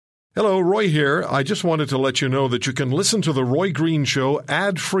Hello, Roy here. I just wanted to let you know that you can listen to The Roy Green Show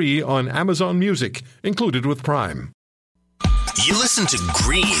ad-free on Amazon Music, included with Prime. You listen to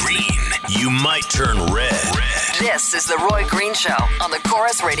Green, you might turn red. This is The Roy Green Show on the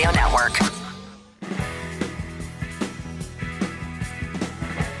Chorus Radio Network.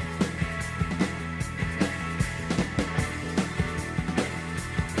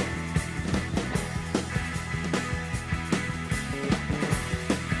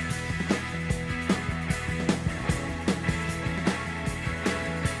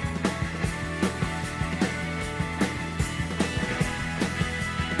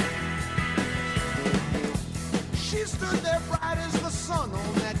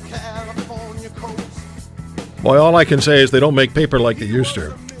 Boy, all I can say is they don't make paper like they used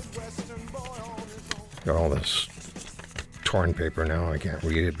to. Got all this torn paper now. I can't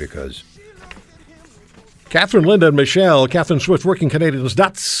read it because... Catherine, Linda, and Michelle, Catherine Swift,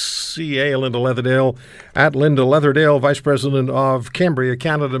 WorkingCanadians.ca, Linda Leatherdale, at Linda Leatherdale, Vice President of Cambria,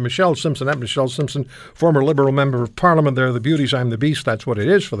 Canada, Michelle Simpson, at Michelle Simpson, former Liberal Member of Parliament. They're the beauties, I'm the beast. That's what it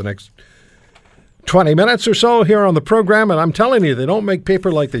is for the next 20 minutes or so here on the program. And I'm telling you, they don't make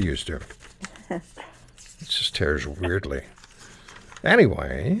paper like they used to. It just tears weirdly.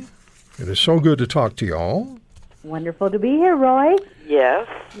 Anyway, it is so good to talk to y'all. Wonderful to be here, Roy. Yes.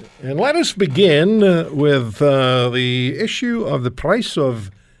 And let us begin with the issue of the price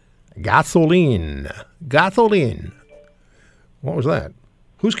of gasoline. Gasoline. What was that?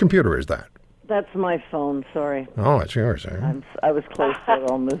 Whose computer is that? That's my phone, sorry. Oh, it's yours, eh? I was close to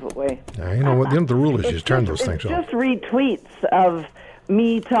it. I'll move away. Now, you know what? The rule is you just turn those things off. It's just retweets of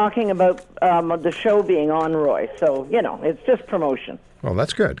me talking about the show being on, Roy. So, you know, it's just promotion. Well,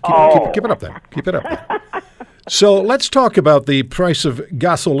 that's good. Keep it up then. Keep it up then. So let's talk about the price of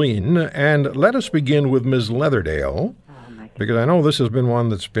gasoline, and let us begin with Ms. Leatherdale, because I know this has been one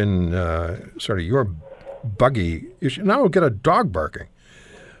that's been sort of your buggy issue. Now we'll get a dog barking.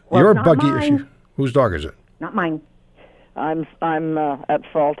 Well, your not buggy mine. issue. Whose dog is it? Not mine. I'm at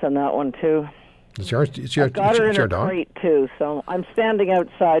fault on that one, too. It's yours. It's your, Got her in your a dog. crate, too, so I'm standing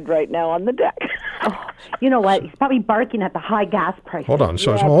outside right now on the deck. You know what? He's probably barking at the high gas prices. Hold on.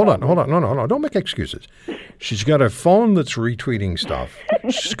 So hold on. No. Don't make excuses. She's got a phone that's retweeting stuff.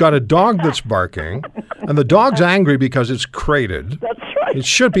 She's got a dog that's barking, and the dog's angry because it's crated. That's right. It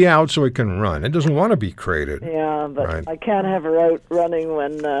should be out so it can run. It doesn't want to be crated. Yeah, but Right. I can't have her out running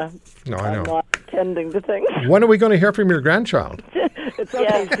when No, I I'm know. not tending to things. When are we going to hear from your grandchild? It's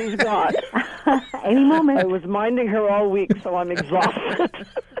okay, she's gone. Any moment. I was minding her all week, so I'm exhausted.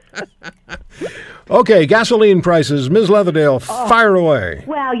 Okay, gasoline prices. Ms. Leatherdale, fire away.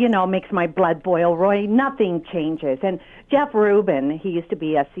 Well, you know, makes my blood boil, Roy. Nothing changes. And Jeff Rubin, he used to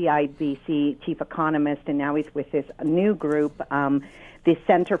be a CIBC chief economist, and now he's with this new group, the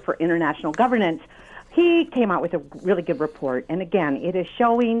Center for International Governance. He came out with a really good report. And again, it is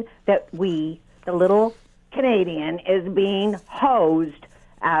showing that we, the little Canadian, is being hosed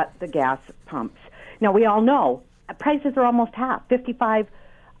at the gas pumps. Now, we all know prices are almost half, 55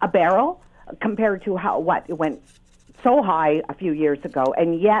 a barrel, compared to it went so high a few years ago,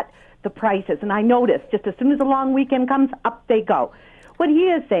 and yet the prices, and I noticed just as soon as the long weekend comes, up they go. What he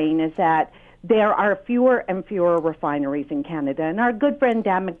is saying is that there are fewer and fewer refineries in Canada, and our good friend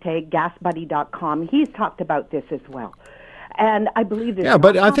Dan McTagg, GasBuddy.com, he's talked about this as well. And I believe there's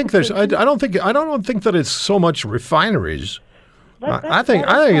But I think there's. I don't think that it's so much refineries. I think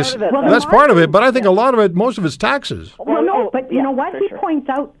it's that's part of it, but I think a lot of it, most of it's taxes. Well, no, but you know what? He sure. points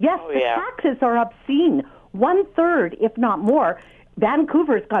out, yes, the taxes are obscene. 1/3, if not more.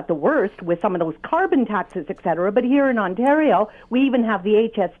 Vancouver's got the worst with some of those carbon taxes, et cetera. But here in Ontario, we even have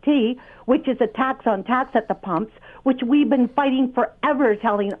the HST, which is a tax on tax at the pumps, which we've been fighting forever,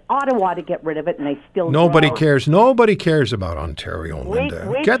 telling Ottawa to get rid of it, and they still Nobody don't. cares. Nobody cares about Ontario, Linda.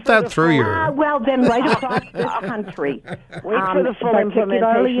 wait Get for that the through your... Well, then right across this country, Wait for the full particularly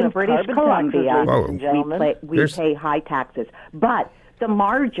implementation in of British carbon Columbia, taxes, ladies Whoa. and gentlemen. we pay high taxes. But the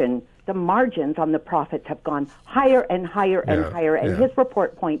margins on the profits have gone higher and higher and higher, and his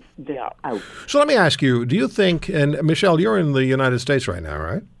report points this out. So let me ask you, do you think, and Michelle, you're in the United States right now,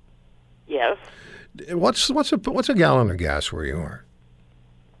 right? Yes. What's a gallon of gas where you are?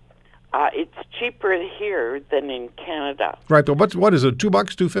 It's cheaper here than in Canada. Right, but what is it, $2,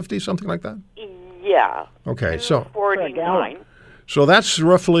 $2.50, something like that? Yeah. Okay, so... 49. So that's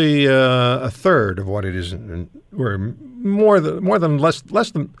roughly a third of what it is. We're more than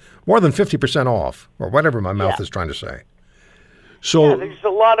 50% off, or whatever my mouth is trying to say. So there's a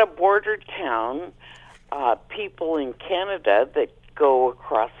lot of border town people in Canada that go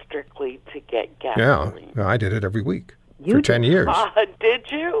across strictly to get gasoline. Yeah, I did it every week. for 10 years. Did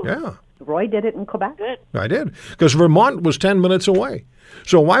you? Yeah. Roy did it in Quebec. Good. I did, because Vermont was 10 minutes away.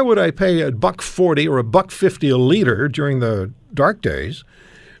 So why would I pay $1.40 or $1.50 a liter during the dark days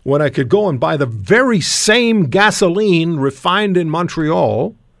when I could go and buy the very same gasoline refined in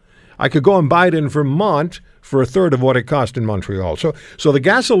Montreal? I could go and buy it in Vermont for a third of what it cost in Montreal. So the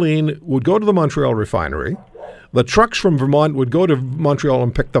gasoline would go to the Montreal refinery. The trucks from Vermont would go to Montreal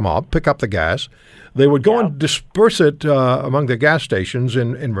and pick up the gas. They would go and disperse it among the gas stations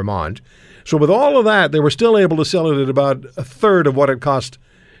in Vermont. So with all of that, they were still able to sell it at about a third of what it cost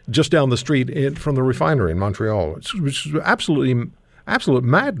just down the street from the refinery in Montreal. Which is absolute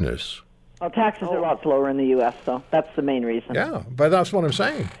madness. Well, taxes are a lot lower in the U.S., so that's the main reason. Yeah, but that's what I'm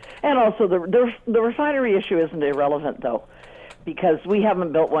saying. And also, the refinery issue isn't irrelevant, though, because we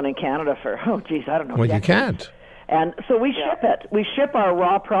haven't built one in Canada for, I don't know. Well, decades. you can't. And so we ship it. We ship our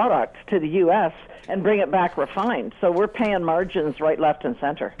raw product to the U.S. and bring it back refined. So we're paying margins right, left, and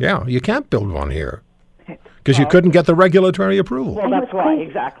center. Yeah, you can't build one here because you couldn't get the regulatory approval. Well, that's why,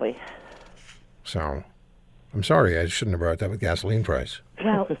 exactly. So, I'm sorry, I shouldn't have brought that with gasoline price.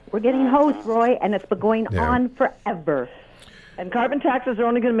 Well, we're getting hosed, Roy, and it's been going on forever. And carbon taxes are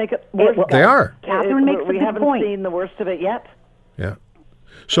only going to make it worse. They are. Catherine makes a we good haven't point. seen the worst of it yet. Yeah.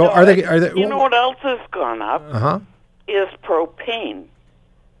 So are they? You know what else has gone up? Is propane.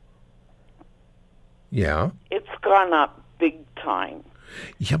 Yeah. It's gone up big time.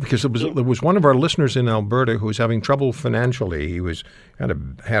 Yeah, because there was one of our listeners in Alberta who was having trouble financially. He had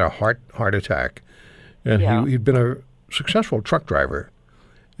a heart attack, and he'd been a successful truck driver,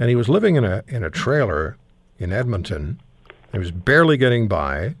 and he was living in a trailer in Edmonton. He was barely getting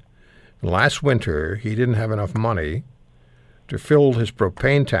by. Last winter, he didn't have enough money to fill his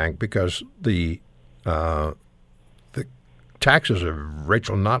propane tank because the taxes of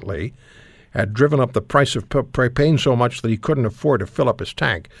Rachel Notley had driven up the price of propane so much that he couldn't afford to fill up his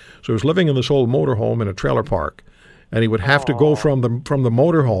tank. So he was living in this old motorhome in a trailer park, and he would have to go from the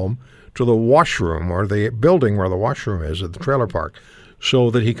motorhome to the washroom or the building where the washroom is at the trailer park so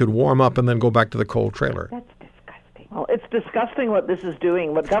that he could warm up and then go back to the cold trailer. That's disgusting. Well, it's disgusting what this is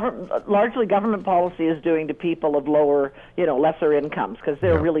doing, what largely government policy is doing to people of lower, lesser incomes, because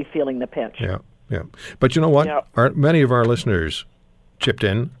they're really feeling the pinch. Yeah. But you know what? Yeah. Many of our listeners chipped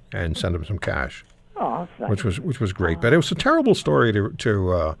in and sent him some cash, Oh, that's nice. which was great. But it was a terrible story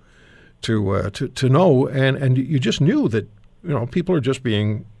to know, and you just knew that people are just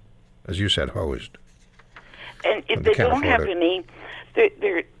being, as you said, hosed. And if they they can't don't afford have it. any,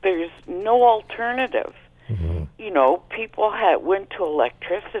 there's no alternative. Mm-hmm. People went to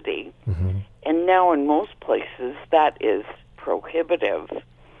electricity, Mm-hmm. and now in most places that is prohibitive.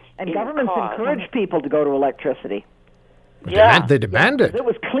 And in governments cost. encourage people to go to electricity. Yeah. They demand it. It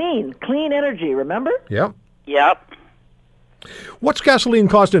was clean energy, remember? Yep. Yep. What's gasoline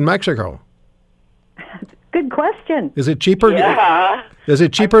cost in Mexico? Good question. Is it cheaper? Yeah. Is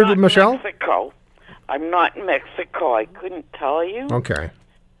it cheaper, I'm not Michelle? In Mexico. I'm not in Mexico. I couldn't tell you. Okay.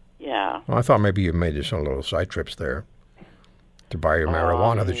 Yeah. Well, I thought maybe you made some little side trips there to buy your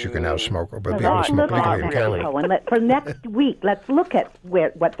marijuana that you can now smoke, but be able to smoke Look at legally in Canada. Mexico, and for next week, let's look at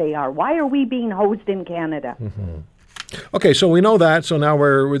what they are. Why are we being hosed in Canada? Okay, so we know that. So now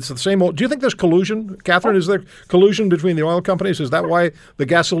it's the same old. Do you think there's collusion, Catherine? Is there collusion between the oil companies? Is that why the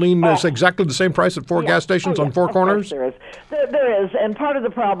gasoline is exactly the same price at four gas stations on four Of course corners? There is. There is, and part of the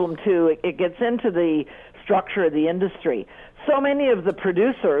problem too, it gets into the structure of the industry. So many of the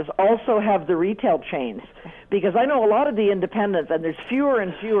producers also have the retail chains, because I know a lot of the independents, and there's fewer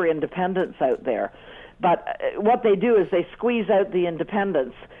and fewer independents out there. But what they do is they squeeze out the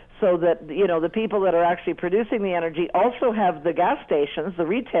independents, so that the people that are actually producing the energy also have the gas stations, the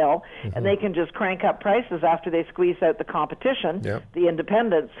retail, and they can just crank up prices after they squeeze out the competition, the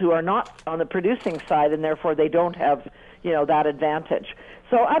independents who are not on the producing side, and therefore they don't have that advantage.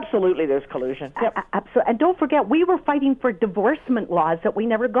 So absolutely, there's collusion. Absolutely. And don't forget, we were fighting for divorcement laws that we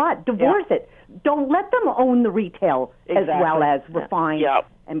never got. Divorce it. Don't let them own the retail as well as refine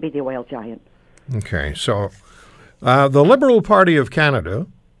and be the oil giant. Okay, so the Liberal Party of Canada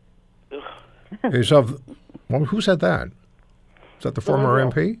is of. Well, who said that? Is that the former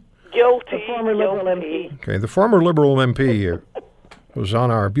MP? Guilty. The former Liberal MP. Okay, the former Liberal MP was on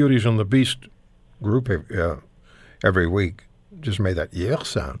our Beauties and the Beast group every week. Just made that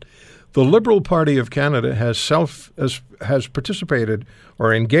sound. The Liberal Party of Canada has participated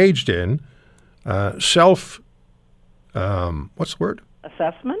or engaged in what's the word?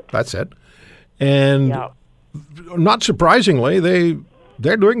 Assessment? That's it. And not surprisingly,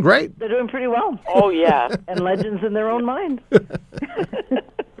 they're doing great. They're doing pretty well. Oh, yeah. And legends in their own mind.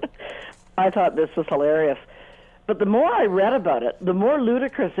 I thought this was hilarious. But the more I read about it, the more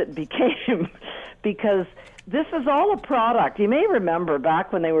ludicrous it became because this is all a product. You may remember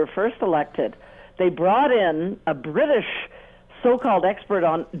back when they were first elected, they brought in a British so-called expert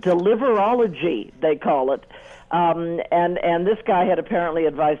on deliverology, they call it. And this guy had apparently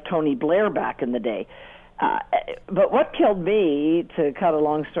advised Tony Blair back in the day. But what killed me, to cut a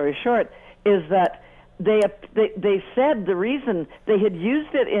long story short, is that they said the reason they had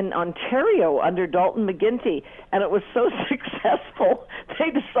used it in Ontario under Dalton McGuinty, and it was so successful,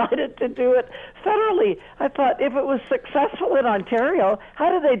 they decided to do it federally. I thought, if it was successful in Ontario, how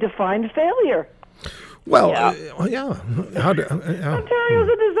do they define failure? Well, Yeah. Ontario's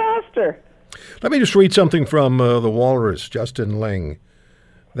a disaster. Let me just read something from The Walrus, Justin Ling.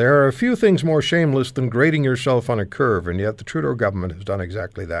 There are a few things more shameless than grading yourself on a curve, and yet the Trudeau government has done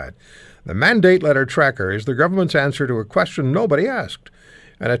exactly that. The mandate letter tracker is the government's answer to a question nobody asked,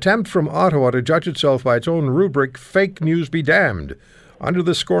 an attempt from Ottawa to judge itself by its own rubric, fake news be damned. Under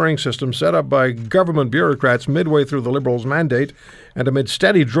the scoring system set up by government bureaucrats midway through the Liberals' mandate, and amid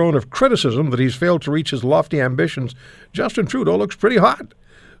steady drone of criticism that he's failed to reach his lofty ambitions, Justin Trudeau looks pretty hot.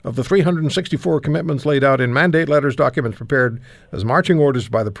 Of the 364 commitments laid out in mandate letters, documents prepared as marching orders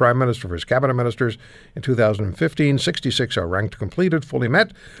by the Prime Minister for his cabinet ministers in 2015, 66 are ranked completed, fully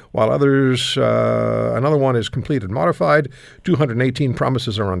met, while others, another one is completed modified, 218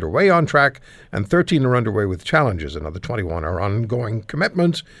 promises are underway on track, and 13 are underway with challenges. Another 21 are ongoing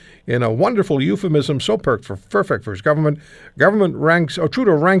commitments. In a wonderful euphemism so perfect for his government,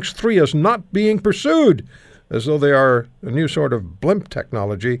 Trudeau ranks 3 as not being pursued, as though they are a new sort of blimp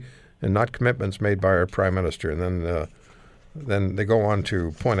technology and not commitments made by our Prime Minister. And then they go on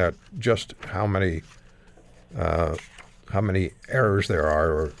to point out just how many errors there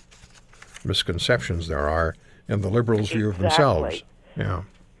are or misconceptions there are in the Liberals' view of themselves. Yeah.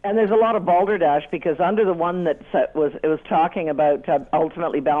 And there's a lot of balderdash because under the one that was talking about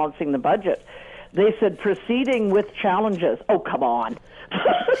ultimately balancing the budget, they said proceeding with challenges. Oh, come on.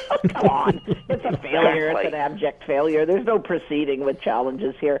 Come on. It's a failure. It's an abject failure. There's no proceeding with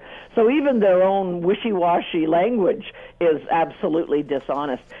challenges here. So even their own wishy-washy language is absolutely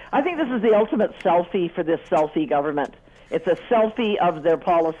dishonest. I think this is the ultimate selfie for this selfie government. It's a selfie of their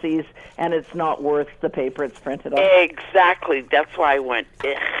policies, and it's not worth the paper it's printed on. Exactly. That's why I went,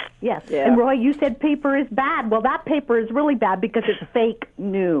 ugh. Yes. Yeah. And Roy, you said paper is bad. Well, that paper is really bad because it's fake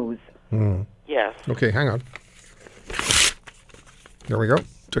news. Yes. Okay, hang on. There we go.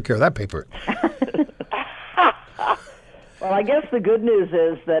 Took care of that paper. Well, I guess the good news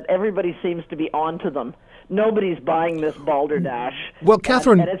is that everybody seems to be on to them. Nobody's buying this balderdash. Well,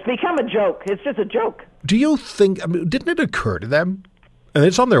 Catherine... And it's become a joke. It's just a joke. Do you think... didn't it occur to them? And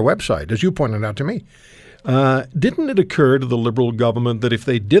it's on their website, as you pointed out to me. Didn't it occur to the Liberal government that if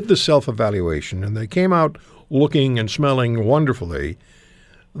they did the self-evaluation and they came out looking and smelling wonderfully,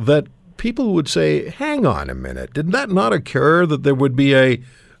 that people would say, hang on a minute, did that not occur that there would be at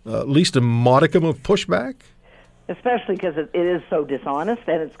least a modicum of pushback? Especially because it is so dishonest,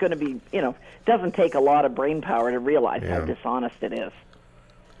 and it's going to be, doesn't take a lot of brain power to realize how dishonest it is.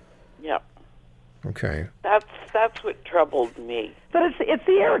 Yep. Okay. That's what troubled me. But it's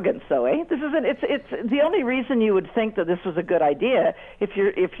the arrogance, though, eh? It's the only reason you would think that this was a good idea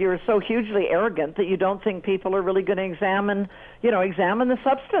if you're so hugely arrogant that you don't think people are really going to examine the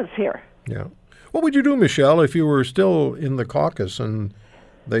substance here. Yeah. What would you do, Michelle, if you were still in the caucus and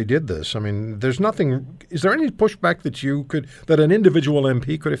they did this? I mean, there's nothing. Is there any pushback that an individual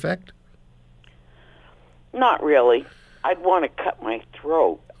MP could effect? Not really. I'd want to cut my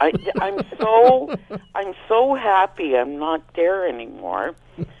throat. I'm so happy I'm not there anymore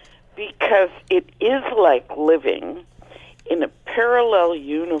because it is like living in a parallel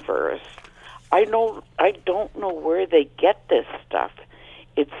universe. I don't know where they get this stuff.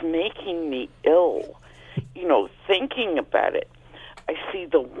 It's making me ill, thinking about it. I see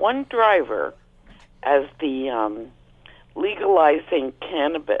the one driver as the legalizing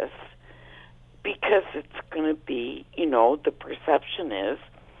cannabis because it's going to be, the perception is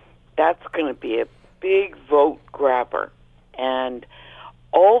that's going to be a big vote grabber. And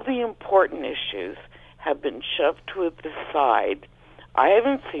all the important issues have been shoved to the side. I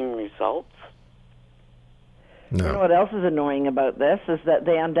haven't seen results. No. You know what else is annoying about this is that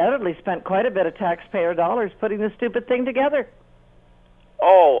they undoubtedly spent quite a bit of taxpayer dollars putting this stupid thing together.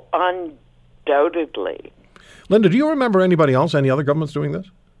 Oh, undoubtedly. Linda, do you remember any other governments doing this?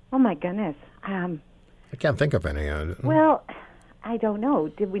 Oh, my goodness. I can't think of any. Well, I don't know.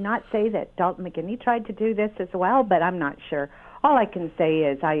 Did we not say that Dalton McGuinty tried to do this as well? But I'm not sure. All I can say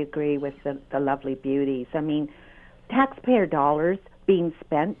is I agree with the lovely beauties. I mean, taxpayer dollars being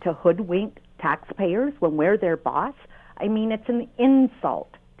spent to hoodwink taxpayers when we're their boss. I mean, it's an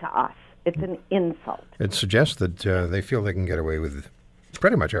insult to us. It's an insult. It suggests that they feel they can get away with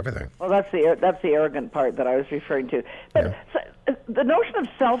pretty much everything. Well, that's the arrogant part that I was referring to. But the notion of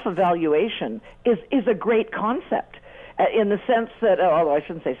self-evaluation is a great concept. In the sense that, although I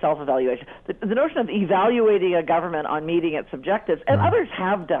shouldn't say self-evaluation, the notion of evaluating a government on meeting its objectives, and others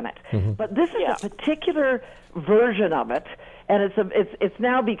have done it, but this is a particular version of it, and it's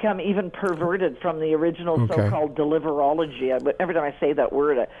now become even perverted from the original so-called deliverology. Every time I say that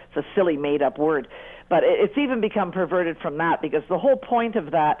word, it's a silly made-up word, but it's even become perverted from that, because the whole point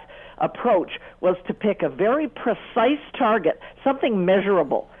of that approach was to pick a very precise target, something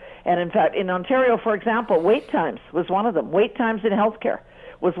measurable. And in fact, in Ontario, for example, wait times was one of them. Wait times in healthcare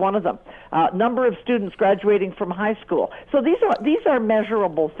was one of them. Number of students graduating from high school. So these are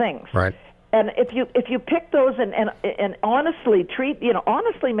measurable things. Right. And if you pick those and honestly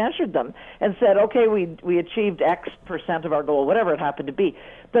honestly measured them and said, okay, we achieved X percent of our goal, whatever it happened to be,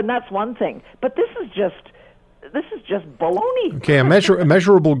 then that's one thing. But this is just baloney. Okay, a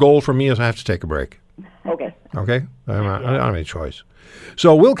measurable goal for me is I have to take a break. Okay. Okay? I don't have any choice.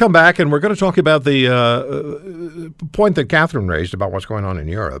 So we'll come back, and we're going to talk about the point that Catherine raised about what's going on in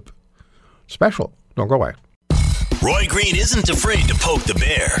Europe. Special. Don't go away. Roy Green isn't afraid to poke the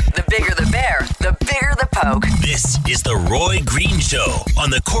bear. The bigger the bear, the bigger the poke. This is the Roy Green Show on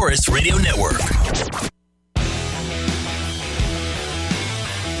the Chorus Radio Network.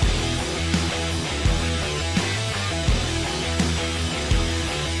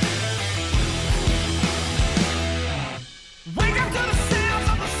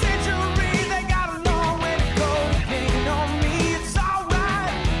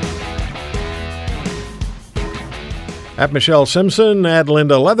 At Michelle Simpson, at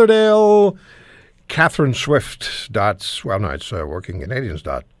Linda Leatherdale, Catherine Swift. It's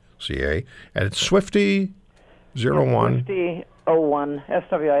workingcanadians.ca, and it's Swifty01. Swifty01,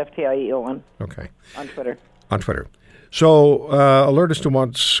 SWIFTIE01. Okay. On Twitter. On Twitter. So alert us to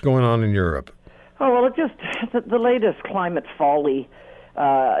what's going on in Europe. Oh, well, it just the latest climate folly,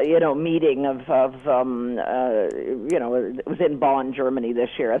 meeting of it was in Bonn, Germany this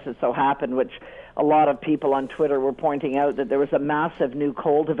year, as it so happened, which a lot of people on Twitter were pointing out that there was a massive new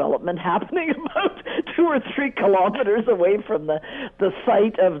coal development happening about 2 or 3 kilometers away from the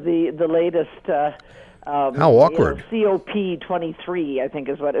site of the latest. How awkward. COP23, I think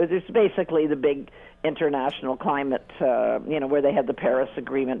is what it is. It's basically the big international climate, where they had the Paris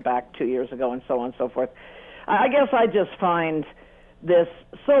Agreement back 2 years ago and so on and so forth. I guess I just find this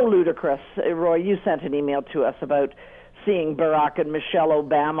so ludicrous. Roy, you sent an email to us about seeing Barack and Michelle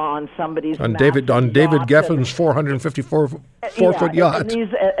Obama on somebody's David Geffen's 454-foot yacht.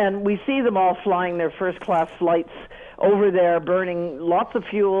 And we see them all flying their first-class flights over there, burning lots of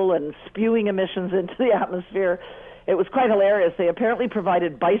fuel and spewing emissions into the atmosphere. It was quite hilarious. They apparently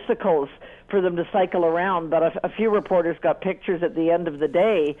provided bicycles for them to cycle around, but a few reporters got pictures at the end of the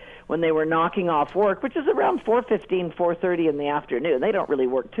day when they were knocking off work, which is around 4:15, 4:30 in the afternoon. They don't really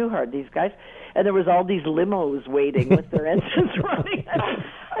work too hard, these guys. And there was all these limos waiting with their engines running. I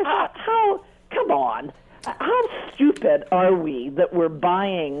thought, come on. How stupid are we that we're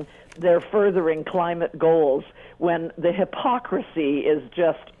buying their furthering climate goals when the hypocrisy is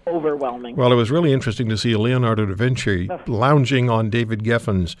just overwhelming? Well, it was really interesting to see Leonardo da Vinci lounging on David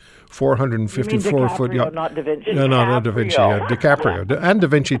Geffen's 454-foot yacht. Not Da Vinci. No, not Da Vinci. DiCaprio. And Da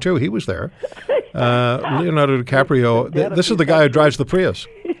Vinci, too. He was there. Leonardo DiCaprio. This is the guy who drives the Prius.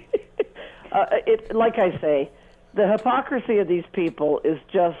 Like I say, the hypocrisy of these people is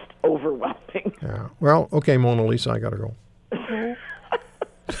just overwhelming. Yeah. Well, okay, Mona Lisa, I got to go.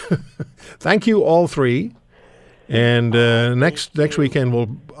 Thank you, all three. And next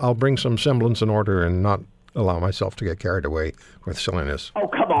weekend, I'll bring some semblance and order and not allow myself to get carried away with silliness. Oh,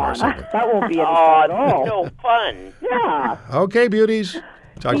 come on. That won't be any fun at all. No fun. Yeah. Okay, beauties.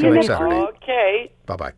 Talk to you next Saturday. Okay. Bye-bye.